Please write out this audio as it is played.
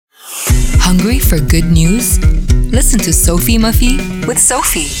Hungry for good news? Listen to Sophie Muffy with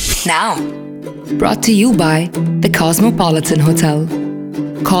Sophie now. Brought to you by the Cosmopolitan Hotel.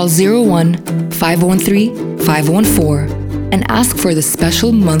 Call 01-513-514 and ask for the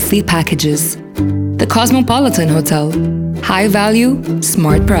special monthly packages. The Cosmopolitan Hotel. High value,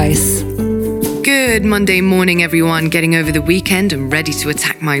 smart price. Good Monday morning, everyone. Getting over the weekend and ready to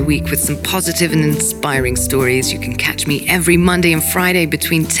attack my week with some positive and inspiring stories. You can catch me every Monday and Friday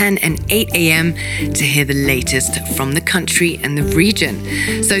between 10 and 8 a.m. to hear the latest from the country and the region.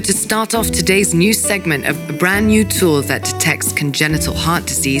 So to start off today's news segment, a brand new tool that detects congenital heart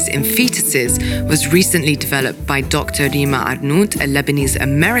disease in fetuses was recently developed by Dr. Rima Arnout, a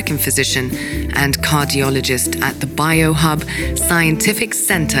Lebanese-American physician and cardiologist at the BioHub Scientific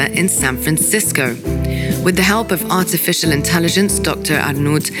Center in San Francisco. With the help of artificial intelligence, Dr.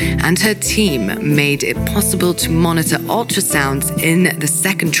 Arnout and her team made it possible to monitor ultrasounds in the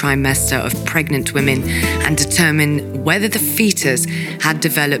second trimester of pregnant women and determine whether the fetus had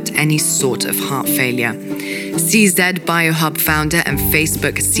developed any sort of heart failure. CZ BioHub founder and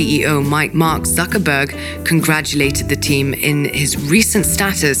Facebook CEO Mark Zuckerberg congratulated the team in his recent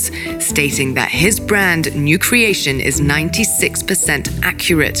status, stating that his brand new creation is 96%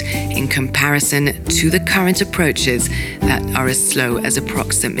 accurate in comparison to the current approaches that are as slow as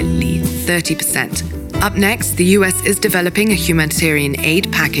approximately 30%. Up next, the US is developing a humanitarian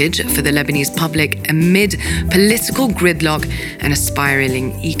aid package for the Lebanese public amid political gridlock and a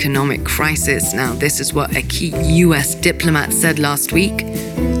spiraling economic crisis. Now, this is what a key US diplomat said last week.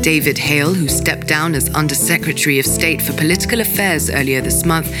 David Hale, who stepped down as Undersecretary of State for Political Affairs earlier this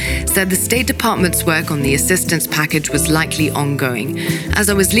month, said the State Department's work on the assistance package was likely ongoing. As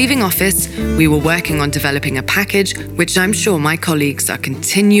I was leaving office, we were working on developing a package, which I'm sure my colleagues are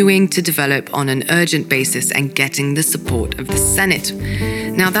continuing to develop on an urgent basis and getting the support of the Senate.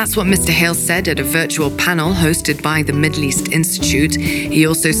 Now, that's what Mr. Hale said at a virtual panel hosted by the Middle East Institute. He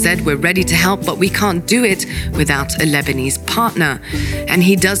also said, "We're ready to help, but we can't do it without a Lebanese partner." And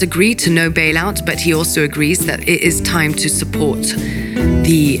he does agree to no bailout, but he also agrees that it is time to support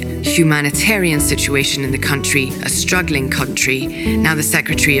the humanitarian situation in the country, a struggling country. Now, the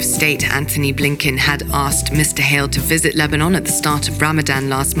Secretary of State, Antony Blinken, had asked Mr. Hale to visit Lebanon at the start of Ramadan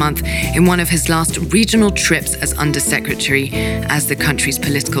last month in one of his last regional trips as Undersecretary, as the country's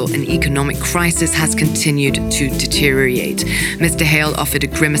political and economic crisis has continued to deteriorate. Mr. Hale offered a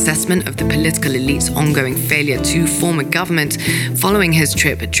grim assessment of the political elite's ongoing failure to form a government following his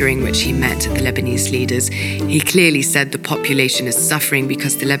trip, during which he met the Lebanese leaders. He clearly said the population is suffering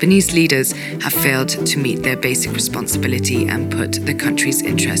because the Lebanese leaders have failed to meet their basic responsibility and put the country's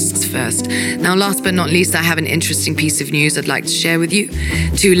interests first. Now, last but not least, I have an interesting piece of news I'd like to share with you.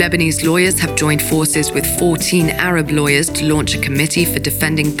 2 Lebanese lawyers have joined forces with 14 Arab lawyers to launch a committee for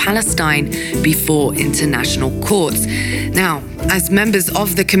defending Palestine before international courts. Now, as members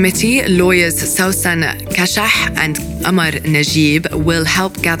of the committee, lawyers Sausan Kashah and Amar Najib will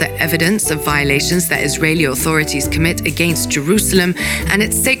help gather evidence of violations that Israeli authorities commit against Jerusalem and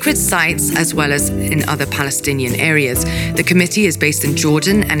its sacred sites, as well as in other Palestinian areas. The committee is based in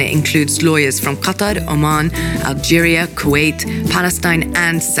Jordan, and it includes lawyers from Qatar, Oman, Algeria, Kuwait, Palestine,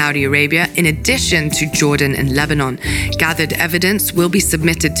 and Saudi Arabia, in addition to Jordan and Lebanon. Gathered evidence will be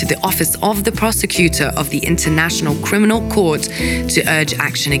submitted to the Office of the Prosecutor of the International Criminal Court to urge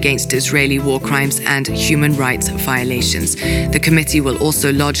action against Israeli war crimes and human rights violations. The committee will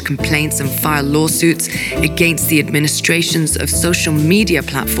also lodge complaints and file lawsuits against the administrations of social media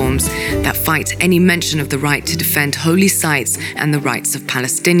platforms that fight any mention of the right to defend holy sites and the rights of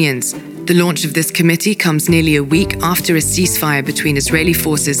Palestinians. The launch of this committee comes nearly a week after a ceasefire between Israeli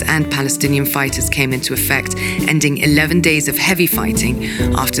forces and Palestinian fighters came into effect, ending 11 days of heavy fighting.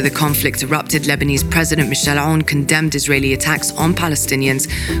 After the conflict erupted, Lebanese President Michel Aoun condemned Israeli attacks on Palestinians,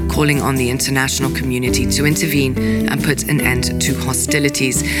 calling on the international community to intervene and put an end to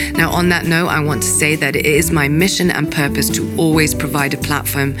hostilities. Now, on that note, I want to say that it is my mission and purpose to always provide a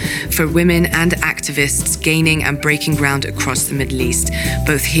platform for women and activists gaining and breaking ground across the Middle East,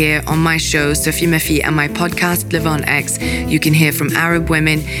 both here on my show, Sophie Muffy, and my podcast, Live on X. You can hear from Arab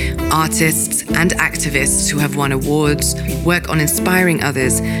women, artists, and activists who have won awards, work on inspiring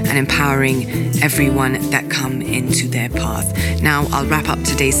others, and empowering everyone that come into their path. Now, I'll wrap up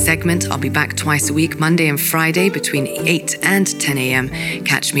today's segment. I'll be back twice a week, Monday and Friday, between 8 and 10 a.m.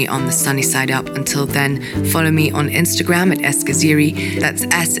 Catch me on the sunny side up. Until then, follow me on Instagram at Esghaziri. That's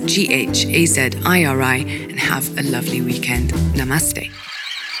SGHAZIRI, and have a lovely weekend. Namaste.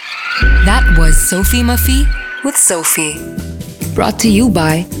 That was Sophie Muffy with Sophie. Brought to you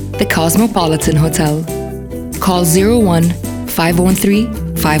by the Cosmopolitan Hotel. Call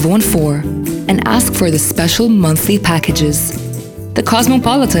 01-513 514 and ask for the special monthly packages. The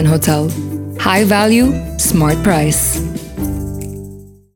Cosmopolitan Hotel. High value, smart price.